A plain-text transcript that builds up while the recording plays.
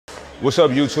What's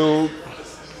up, YouTube?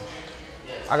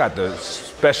 I got the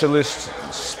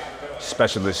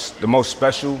the most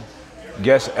special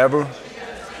guest ever,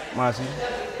 Massy.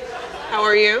 How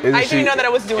are you? I didn't know that I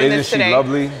was doing this today. Isn't she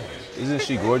lovely? Isn't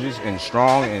she gorgeous and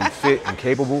strong and fit and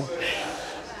capable?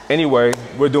 Anyway,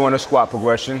 we're doing a squat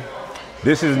progression.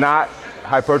 This is not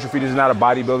hypertrophy. This is not a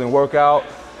bodybuilding workout.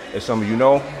 As some of you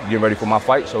know, getting ready for my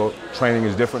fight, so training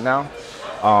is different now.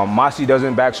 Massy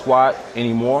doesn't back squat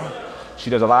anymore. She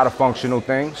does a lot of functional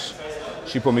things.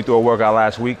 She put me through a workout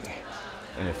last week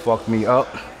and it fucked me up,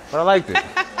 but I liked it.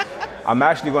 I'm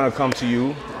actually gonna come to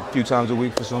you a few times a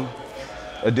week for some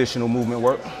additional movement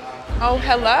work. Oh,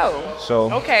 hello.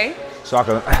 So, okay. So I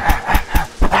can,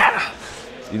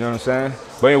 you know what I'm saying?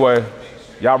 But anyway,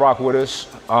 y'all rock with us.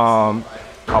 A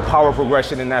power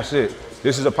progression and that's it.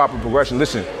 This is a proper progression.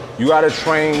 Listen, you gotta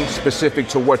train specific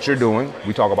to what you're doing.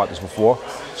 We talked about this before.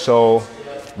 So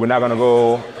we're not gonna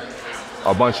go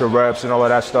a bunch of reps and all of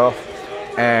that stuff.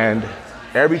 And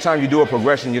every time you do a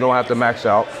progression, you don't have to max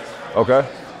out, okay?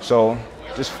 So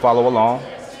just follow along.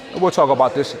 And we'll talk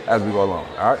about this as we go along,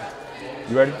 all right?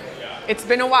 You ready? It's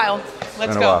been a while.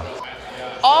 Let's go.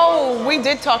 Oh, we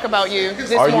did talk about you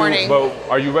this morning. But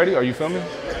are you ready? Are you filming?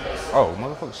 Oh,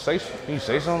 motherfucker, can you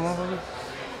say something, motherfucker?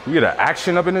 We get an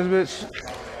action up in this bitch?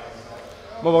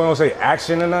 Motherfucker don't say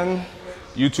action or nothing?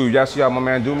 YouTube, y'all see how my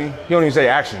man do me? He don't even say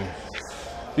action.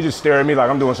 He just stare at me like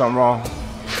I'm doing something wrong.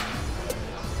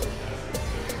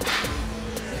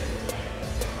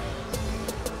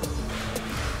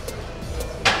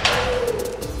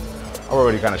 I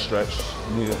already kind of stretched.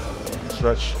 You need to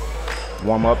stretch,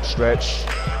 warm up, stretch.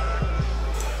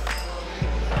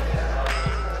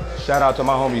 Shout out to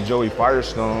my homie Joey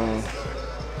Firestone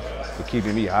for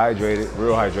keeping me hydrated.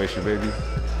 Real hydration, baby.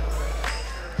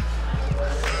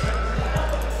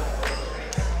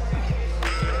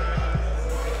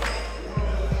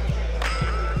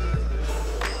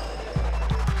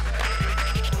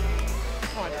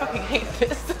 Oh, I fucking hate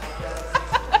this.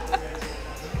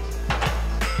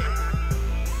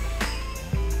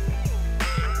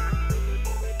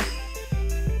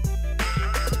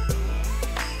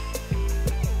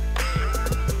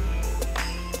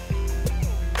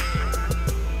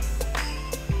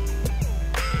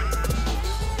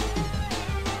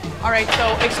 All right,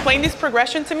 so explain this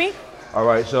progression to me. All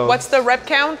right, so. What's the rep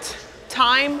count,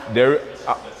 time? There,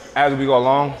 as we go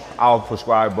along, I'll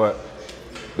prescribe, but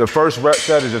the first rep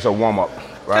set is just a warm up,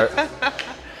 right?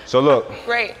 So look.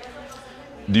 Great.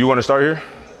 Do you want to start here?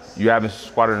 You haven't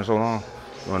squatted in so long.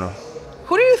 You wanna?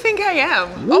 Who do you think I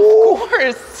am? Woo. Of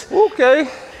course. Okay.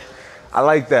 I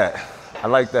like that. I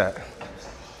like that.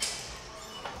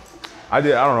 I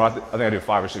don't know, I think I did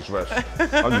 5 or 6 reps.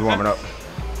 I'm just warming up.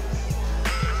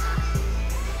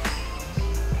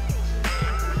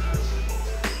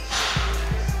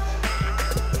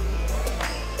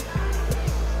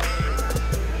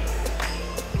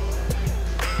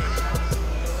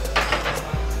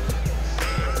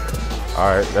 All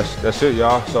right, that's it,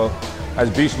 y'all. So that's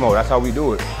beast mode. That's how we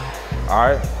do it. All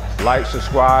right, like,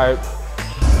 subscribe.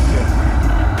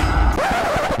 Yeah.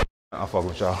 I'll fuck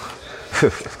with y'all.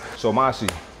 So Massy,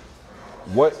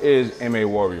 what is MA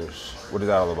Warriors? What is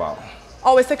that all about?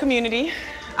 Oh, it's a community.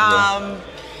 Okay.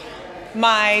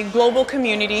 My global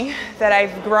community that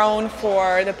I've grown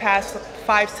for the past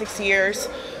 5-6 years.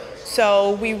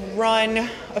 So we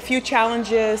run a few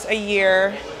challenges a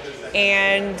year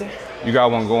and you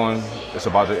got one going, it's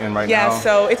about to end right now? Yeah,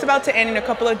 so it's about to end in a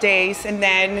couple of days, and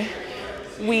then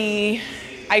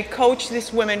I coach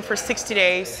these women for 60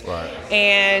 days, right.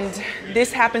 And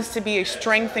this happens to be a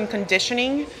strength and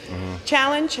conditioning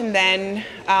challenge, and then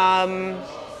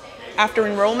after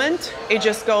enrollment, it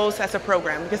just goes as a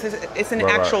program, because it's an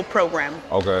actual program.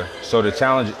 Okay, so the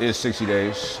challenge is 60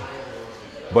 days,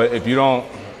 but if you don't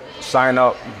sign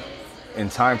up in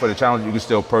time for the challenge, you can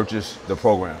still purchase the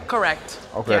program. Correct.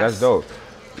 Okay, yes. That's dope.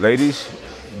 Ladies,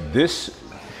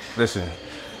 listen,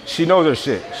 she knows her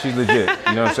shit. She's legit,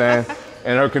 you know what I'm saying?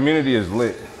 And her community is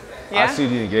lit. Yeah? I see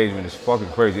the engagement, it's fucking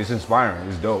crazy. It's inspiring,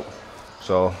 it's dope.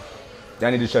 So, y'all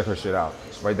need to check her shit out.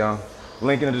 It's right down,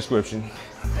 link in the description.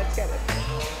 Let's get it.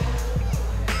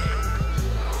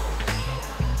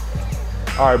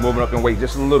 All right, moving up in weight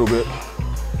just a little bit.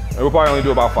 And we'll probably only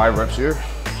do about 5 reps here.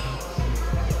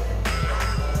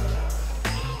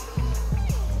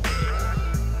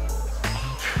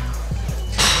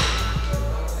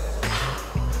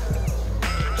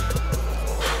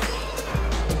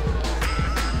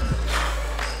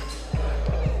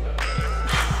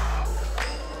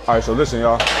 All right, so listen,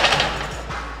 y'all.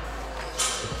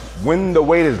 When the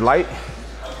weight is light,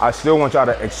 I still want y'all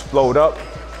to explode up.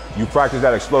 You practice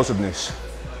that explosiveness.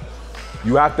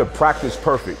 you have to practice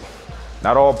perfect.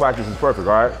 Not all practice is perfect,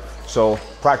 all right? So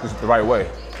practice it the right way.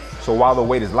 So while the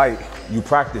weight is light, you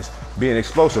practice being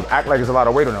explosive. Act like there's a lot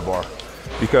of weight on that bar,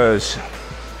 because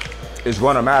it's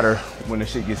gonna matter when the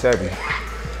shit gets heavy.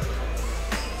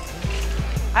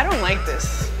 I don't like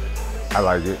this. I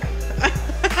like it.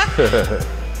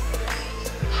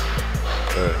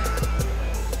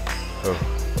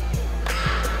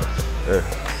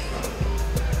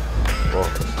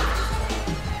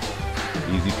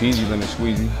 Easy peasy, lemon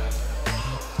squeezy.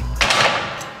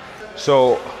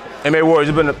 So, MA Warriors,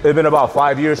 it's been about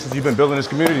 5 years since you've been building this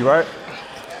community, right?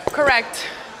 Correct.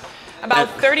 About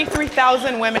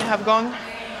 33,000 women have gone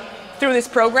through this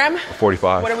program.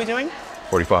 45. What are we doing?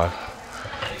 45.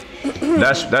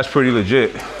 That's pretty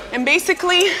legit. And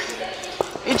basically,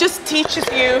 it just teaches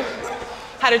you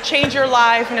how to change your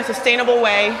life in a sustainable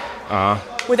way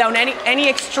without any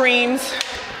extremes.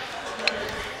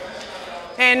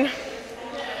 And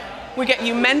we get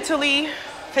you mentally,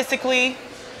 physically,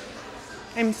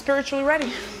 and spiritually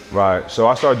ready. Right, so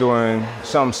I started doing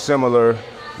something similar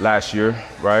last year,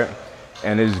 right?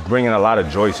 And it's bringing a lot of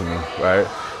joy to me, right?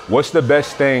 What's the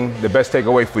best thing, the best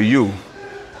takeaway for you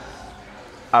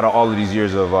out of all of these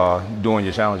years of doing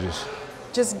your challenges?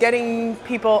 Just getting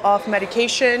people off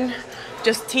medication,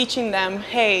 just teaching them,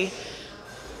 hey,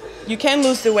 you can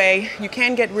lose the weight, you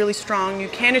can get really strong, you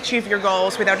can achieve your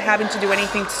goals without having to do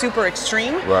anything super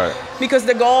extreme. Right. Because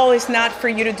the goal is not for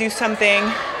you to do something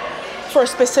for a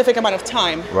specific amount of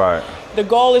time. Right. The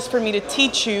goal is for me to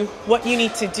teach you what you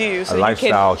need to do so a you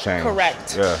lifestyle can change.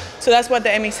 Correct. Yeah. So that's what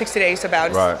the ME 60 Days is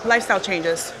about. Right. Lifestyle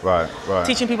changes. Right, right.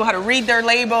 Teaching people how to read their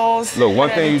labels. Look, one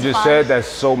thing you just said that's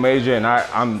so major, and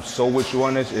I'm so with you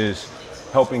on this, is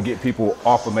helping get people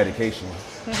off of medication.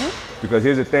 Because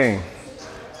here's the thing,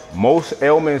 most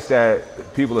ailments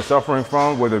that people are suffering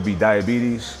from, whether it be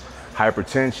diabetes,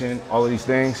 hypertension, all of these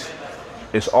things,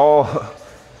 it's all,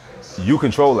 you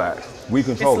control that. We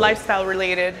control it. It's lifestyle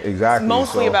related. Exactly. It's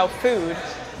mostly about food.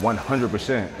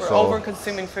 100%. We're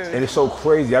over-consuming food. And it's so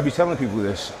crazy. I be telling people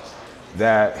this,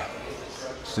 that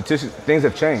statistics, things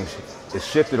have changed. It's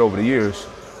shifted over the years.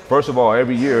 First of all,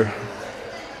 every year,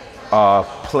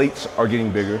 plates are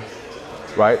getting bigger,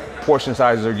 right? Portion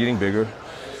sizes are getting bigger.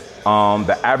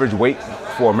 The average weight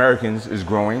for Americans is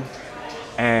growing.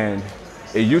 And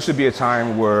it used to be a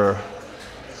time where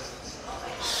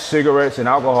cigarettes and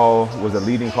alcohol was the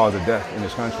leading cause of death in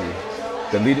this country.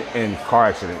 In car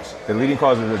accidents. The leading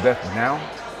cause of death now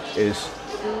is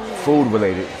food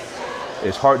related.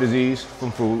 It's heart disease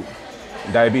from food,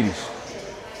 and diabetes.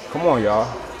 Come on, y'all.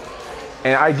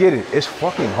 And I get it, it's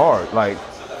fucking hard. Like,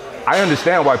 I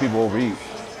understand why people overeat.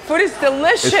 Food is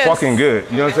delicious. It's fucking good,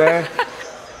 you know what I'm saying?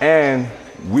 And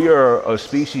we are a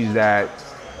species that,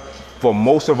 for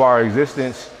most of our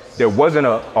existence, there wasn't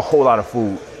a whole lot of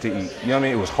food to eat. You know what I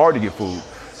mean? It was hard to get food.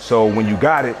 So when you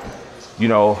got it, you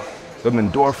know, the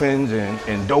endorphins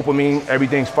and dopamine,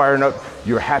 everything's firing up,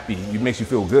 you're happy, it makes you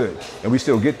feel good. And we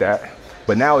still get that.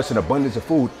 But now it's an abundance of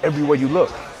food everywhere you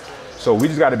look. So we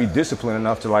just gotta be disciplined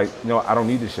enough to, like, you know, I don't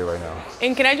need this shit right now.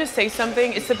 And can I just say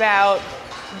something? It's about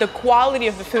the quality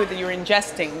of the food that you're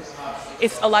ingesting.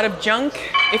 It's a lot of junk.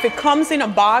 If it comes in a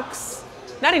box,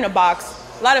 not in a box,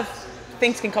 a lot of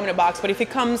things can come in a box, but if it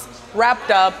comes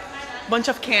wrapped up, bunch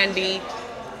of candy,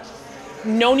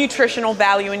 no nutritional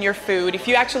value in your food, if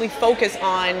you actually focus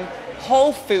on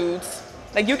whole foods,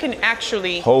 like you can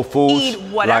actually whole foods, eat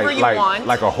whatever you want.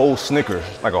 Like a whole Snicker,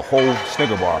 like a whole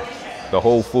Snicker bar, the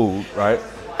whole food, right?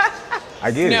 I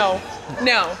get it.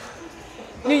 No.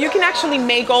 You can actually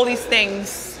make all these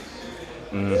things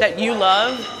that you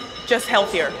love just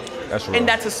healthier. That's right. And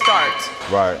that's a start.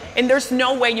 Right. And there's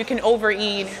no way you can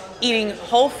overeat eating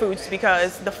whole foods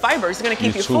because the fiber is going to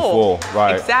keep you too full.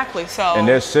 Right. Exactly. So. And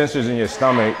there's sensors in your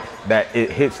stomach that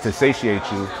it hits to satiate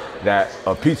you that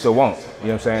a pizza won't. You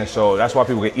know what I'm saying? So that's why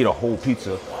people can eat a whole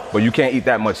pizza, but you can't eat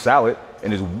that much salad,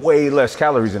 and there's way less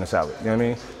calories in a salad. You know what I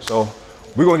mean? So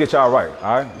we're gonna get y'all right.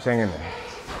 All right, just hang in there.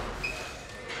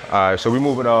 All right, so we're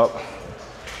moving up.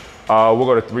 We'll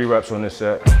go to 3 reps on this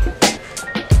set.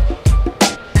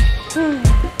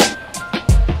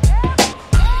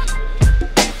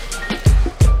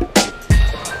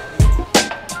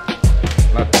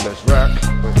 Not the best rack,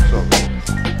 but it's okay.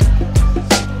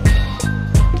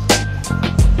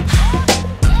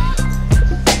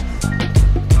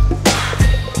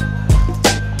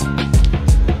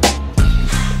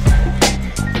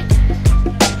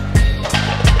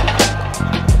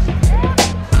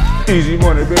 Easy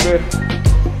money, baby.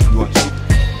 You want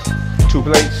 2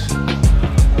 plates?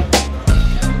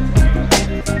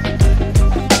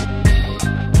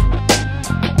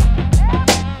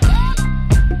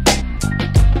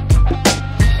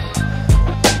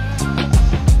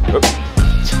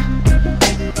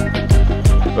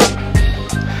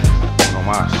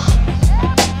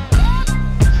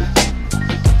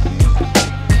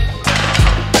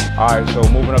 right, so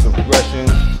moving up the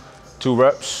progression, 2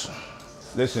 reps.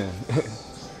 Listen,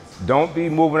 don't be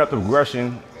moving up the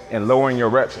progression and lowering your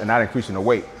reps and not increasing the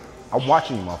weight. I'm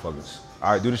watching you motherfuckers.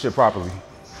 All right, do this shit properly.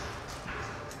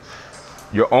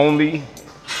 You're only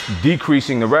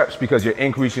decreasing the reps because you're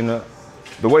increasing the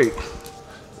weight.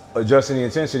 Adjusting the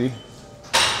intensity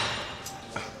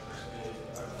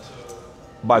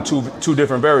by two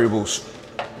different variables,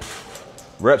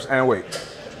 reps and weight.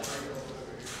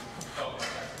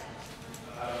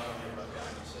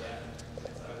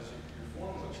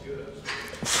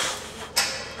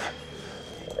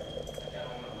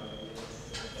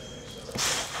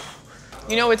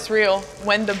 You know it's real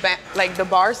when the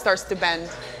bar starts to bend.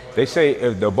 They say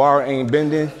if the bar ain't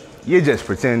bending, you're just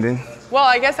pretending. Well,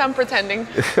 I guess I'm pretending.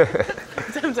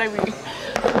 Sometimes I read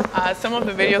some of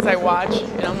the videos I watch,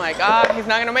 and I'm like, ah, he's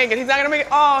not gonna make it. He's not gonna make it.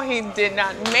 Oh, he did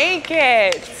not make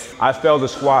it. I failed a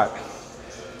squat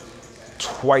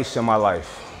twice in my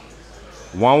life.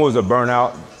 One was a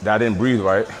burnout that I didn't breathe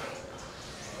right,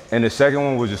 and the second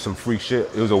one was just some freak shit.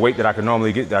 It was a weight that I could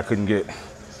normally get that I couldn't get.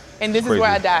 And this is where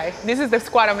I die. This is the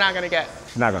squat I'm not gonna get.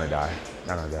 She's not gonna die.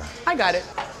 Not gonna die. I got it.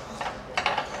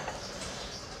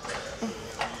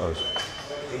 Oh,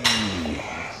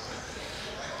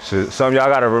 so some of y'all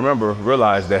gotta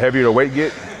realize the heavier the weight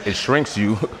get, it shrinks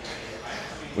you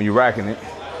when you're racking it.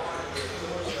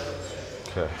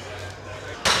 Okay.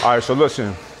 All right, so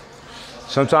listen,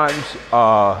 sometimes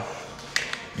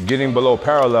getting below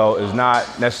parallel is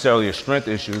not necessarily a strength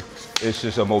issue. It's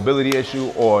just a mobility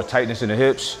issue or tightness in the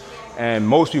hips. And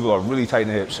most people are really tight in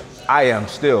the hips. I am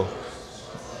still.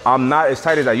 I'm not as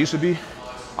tight as I used to be.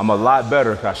 I'm a lot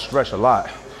better because I stretch a lot.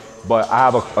 But I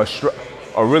have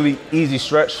a really easy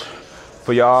stretch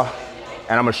for y'all.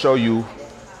 And I'm gonna show you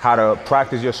how to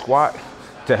practice your squat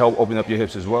to help open up your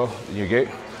hips as well in your gait.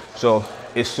 So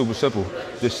it's super simple.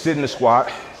 Just sit in the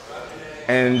squat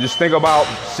and just think about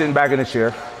sitting back in the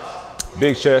chair.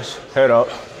 Big chest, head up,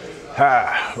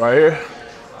 right here.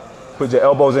 Put your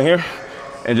elbows in here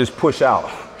and just push out.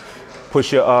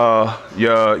 Push your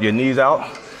knees out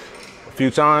a few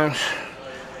times.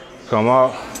 Come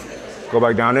up, go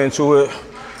back down into it.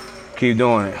 Keep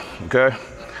doing it, okay?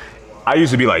 I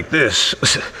used to be like this,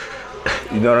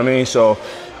 you know what I mean? So,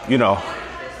 you know,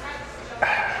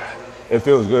 it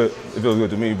feels good. It feels good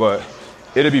to me, but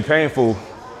it'll be painful,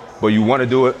 but you wanna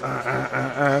do it.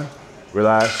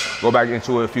 Relax, go back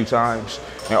into it a few times.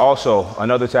 And also,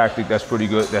 another tactic that's pretty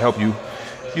good to help you,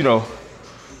 you know,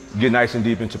 get nice and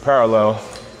deep into parallel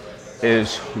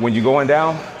is when you're going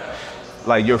down,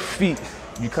 like your feet,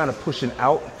 you kind of pushing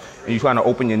out and you're trying to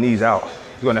open your knees out.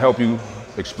 It's gonna help you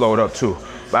explode up too.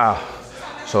 Bow.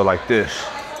 So like this.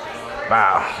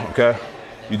 Bow. Okay?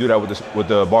 You do that with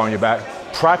the bar on your back.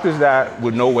 Practice that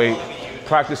with no weight.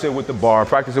 Practice it with the bar.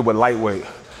 Practice it with lightweight.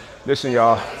 Listen,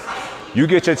 y'all. You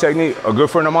get your technique. A good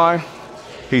friend of mine,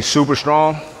 he's super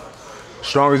strong.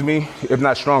 Strong as me, if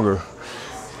not stronger.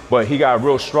 But he got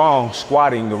real strong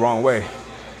squatting the wrong way.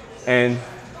 And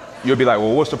you'll be like,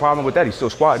 well, what's the problem with that? He's still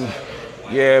squatting.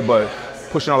 Yeah, but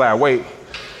pushing all that weight,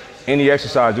 any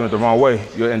exercise doing it the wrong way,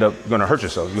 you'll end up gonna hurt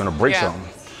yourself. You're gonna break something.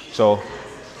 So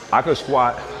I could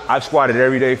squat. I've squatted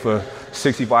every day for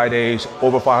 65 days,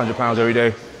 over 500 pounds every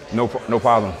day, no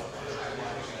problem.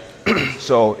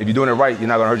 So if you're doing it right, you're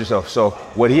not gonna hurt yourself. So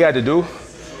what he had to do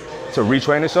to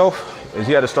retrain himself is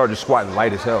he had to start just squatting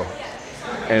light as hell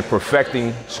and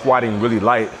perfecting squatting really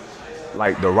light,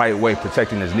 like the right way,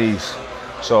 protecting his knees.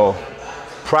 So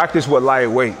practice with light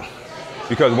weight,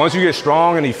 because once you get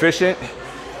strong and efficient,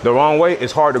 the wrong way,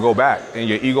 it's hard to go back, and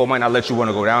your ego might not let you want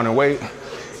to go down in weight,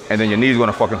 and then your knees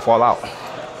gonna fucking fall out.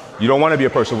 You don't want to be a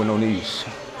person with no knees.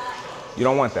 You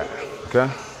don't want that, okay?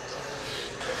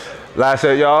 Last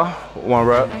set, y'all, 1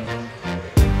 rep.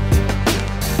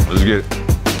 Let's get it.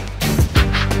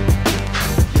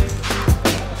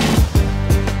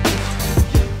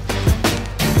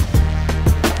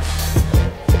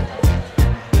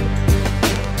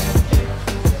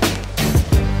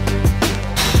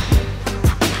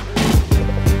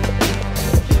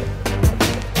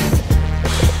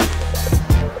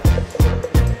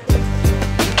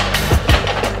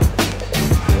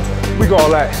 We call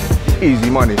that easy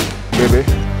money, baby.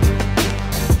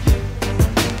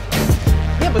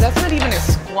 Yeah, but that's not even a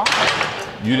squat.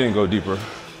 You didn't go deeper.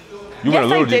 You went a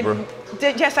little deeper.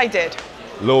 Yes, I did.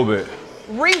 A little bit.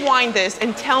 Rewind this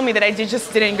and tell me that I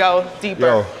just didn't go deeper.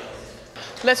 Yo.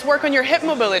 Let's work on your hip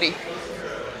mobility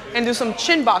and do some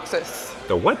chin boxes.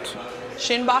 The what?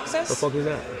 Shin boxes. The fuck is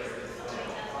that?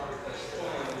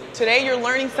 Today you're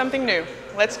learning something new.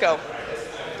 Let's go.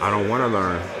 I don't want to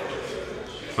learn.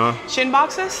 Huh? Shin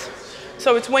boxes.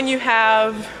 So it's when you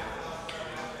have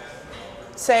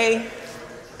say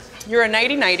you're a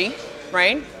 90-90,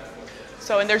 right?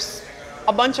 So, and there's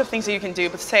a bunch of things that you can do,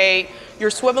 but say you're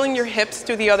swiveling your hips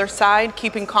to the other side,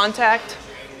 keeping contact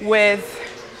with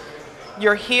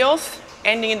your heels,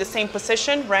 ending in the same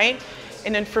position, right?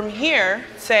 And then from here,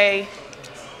 say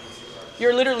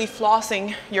you're literally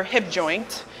flossing your hip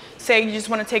joint. Say you just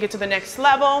want to take it to the next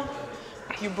level.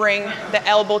 You bring the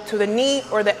elbow to the knee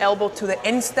or the elbow to the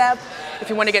instep. If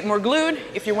you want to get more glute,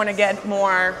 if you want to get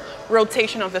more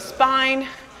rotation of the spine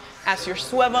as you're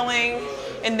swiveling,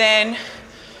 and then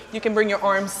you can bring your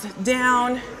arms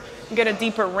down, get a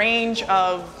deeper range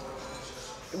of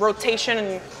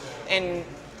rotation and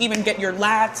even get your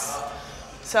lats.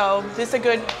 So this is a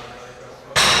good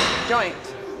joint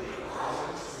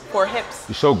for hips.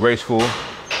 You're so graceful.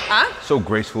 Huh? So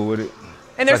graceful with it.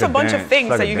 And there's like a bunch of things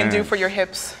like that you can do for your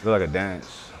hips. It's like a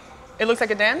dance. It looks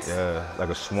like a dance? Yeah, like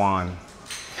a swan.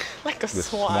 Like a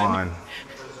swan.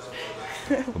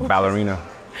 A ballerina.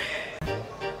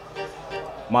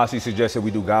 Massy suggested we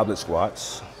do goblet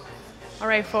squats. All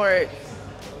right, for it.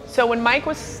 So when Mike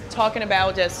was talking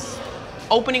about just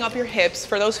opening up your hips,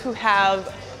 for those who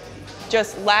have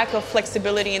just lack of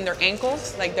flexibility in their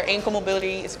ankles, like their ankle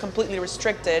mobility is completely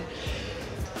restricted,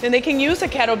 then they can use a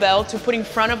kettlebell to put in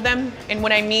front of them. And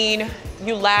when I mean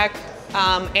you lack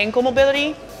ankle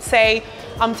mobility, say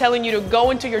I'm telling you to go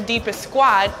into your deepest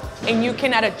squat and you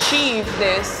cannot achieve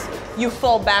this, you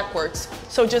fall backwards.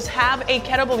 So just have a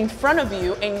kettlebell in front of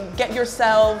you and get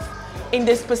yourself in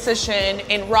this position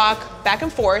and rock back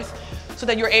and forth so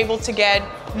that you're able to get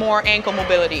more ankle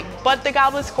mobility. But the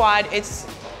goblet squat,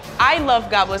 I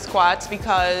love goblet squats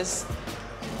because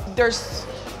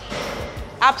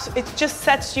it just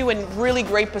sets you in really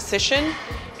great position.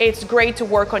 It's great to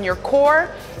work on your core.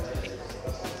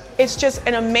 It's just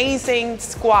an amazing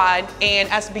squat, and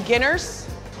as beginners,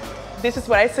 this is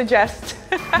what I suggest.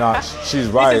 No, she's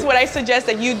right. This is what I suggest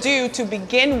that you do to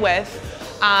begin with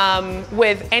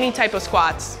any type of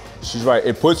squats. She's right.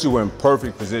 It puts you in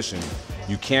perfect position.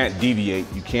 You can't deviate.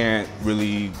 You can't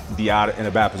really be out in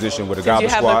a bad position with a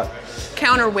goblet squat. You have a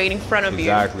counterweight in front of you.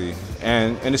 Exactly.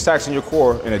 And it's taxing your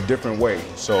core in a different way.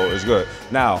 So it's good.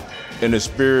 Now, in the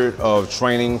spirit of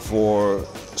training for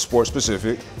sport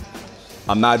specific,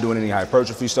 I'm not doing any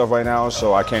hypertrophy stuff right now,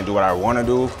 so I can't do what I want to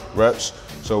do, reps.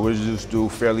 So we'll just do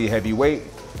fairly heavy weight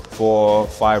for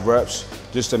 5 reps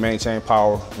just to maintain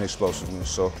power and explosiveness.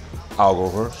 So I'll go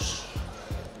first.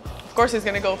 Of course he's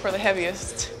gonna go for the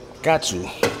heaviest. Got to.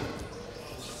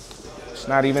 It's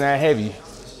not even that heavy.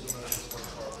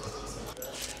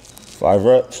 5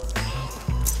 reps.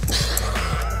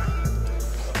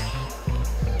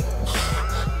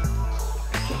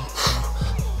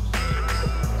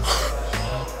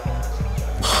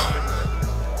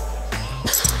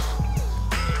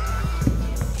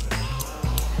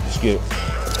 Let's get it.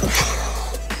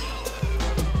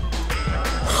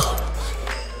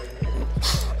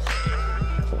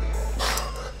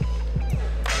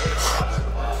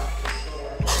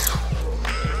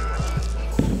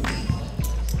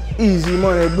 Easy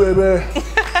money, baby.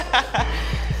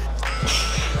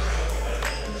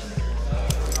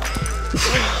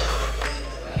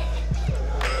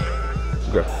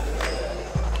 Okay.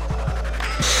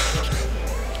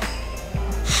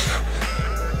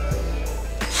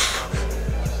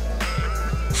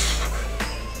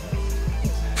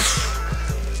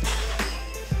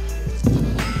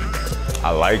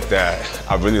 I like that.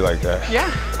 I really like that. Yeah.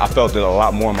 I felt it a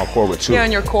lot more in my core with 2. Yeah,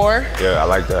 in your core. Yeah, I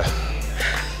like that.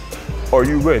 Are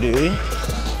you ready?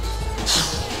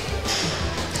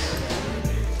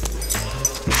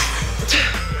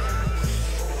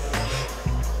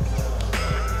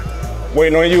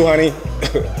 Waiting on you, honey.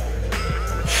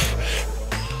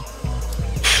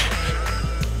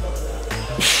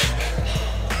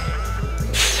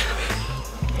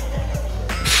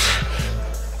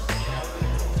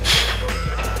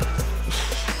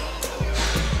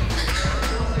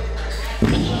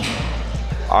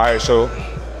 All right, so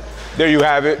there you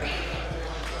have it.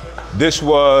 This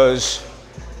was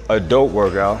a dope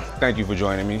workout. Thank you for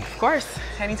joining me. Of course,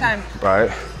 anytime.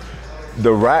 Right.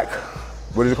 The rack,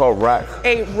 what is it called, rack?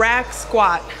 A rack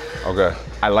squat. Okay,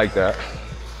 I like that.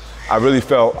 I really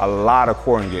felt a lot of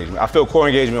core engagement. I feel core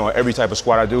engagement on every type of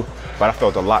squat I do, but I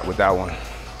felt a lot with that one.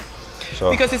 So.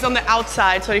 Because it's on the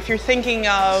outside, so if you're thinking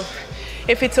of,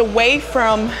 if it's away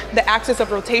from the axis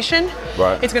of rotation,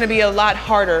 right, it's gonna be a lot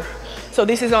harder. So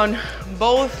this is on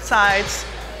both sides,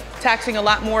 taxing a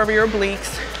lot more of your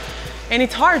obliques. And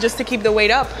it's hard just to keep the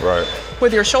weight up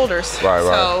with your shoulders.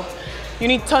 So you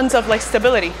need tons of like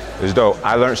stability. It's dope.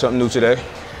 I learned something new today.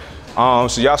 So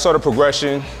y'all saw the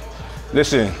progression.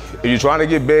 Listen, if you're trying to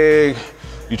get big,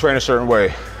 you train a certain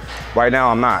way. Right now,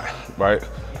 I'm not, right?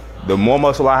 The more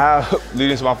muscle I have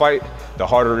leading to my fight, the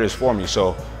harder it is for me.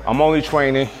 So I'm only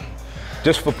training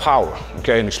just for power,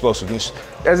 okay, and explosiveness.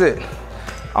 That's it.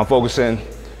 I'm focusing,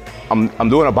 I'm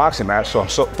doing a boxing match, so I'm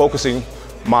focusing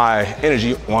my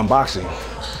energy on boxing,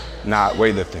 not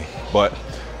weightlifting. But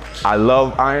I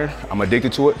love iron, I'm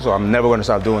addicted to it, so I'm never gonna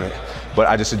stop doing it. But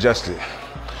I just suggest it.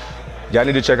 Y'all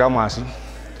need to check out Massy.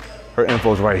 Her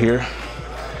info's right here.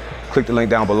 Click the link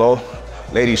down below.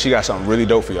 Ladies, she got something really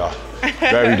dope for y'all.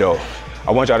 Very dope.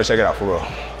 I want y'all to check it out for real.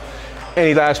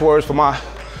 Any last words for my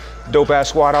dope ass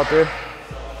squad out there?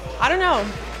 I don't know,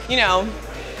 you know,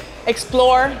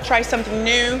 explore, try something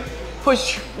new,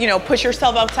 push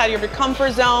yourself outside of your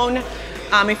comfort zone.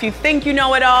 If you think you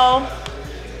know it all,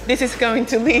 this is going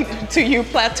to lead to you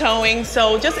plateauing.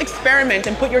 So just experiment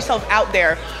and put yourself out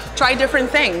there. Try different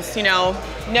things, you know,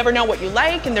 you never know what you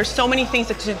like, and there's so many things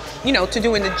to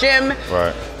do in the gym.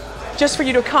 Right. Just for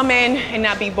you to come in and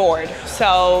not be bored.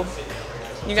 So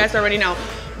you guys already know,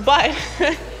 but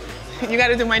you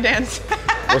gotta do my dance.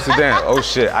 What's the dance? Oh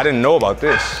shit, I didn't know about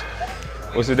this.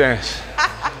 What's the dance?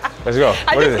 Let's go.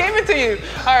 I just gave it to you.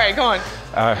 All right, go on.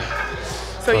 All right.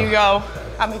 So you go.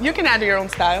 I mean, you can add your own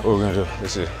style. What are we gonna do?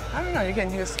 Let's see. I don't know, you can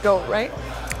just go, right?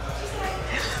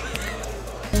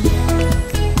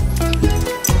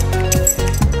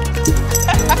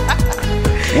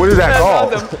 What is that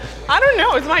called? Awesome. I don't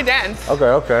know, it's my dance. Okay,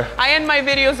 okay. I end my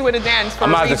videos with a dance for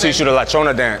I'm about to teach you the La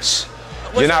Chona dance.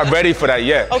 You're not ready for that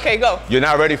yet. Okay, go. You're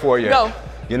not ready for it yet. Go.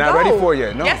 You're not ready for it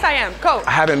yet, no. Yes, I am, go.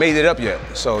 I haven't made it up yet,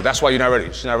 so that's why you're not ready.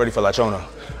 She's not ready for La Chona,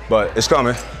 but it's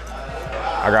coming.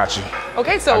 I got you.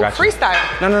 Okay, so freestyle.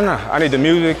 No. I need the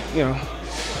music, you know.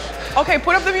 Okay,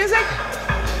 put up the music.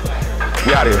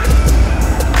 We out of here.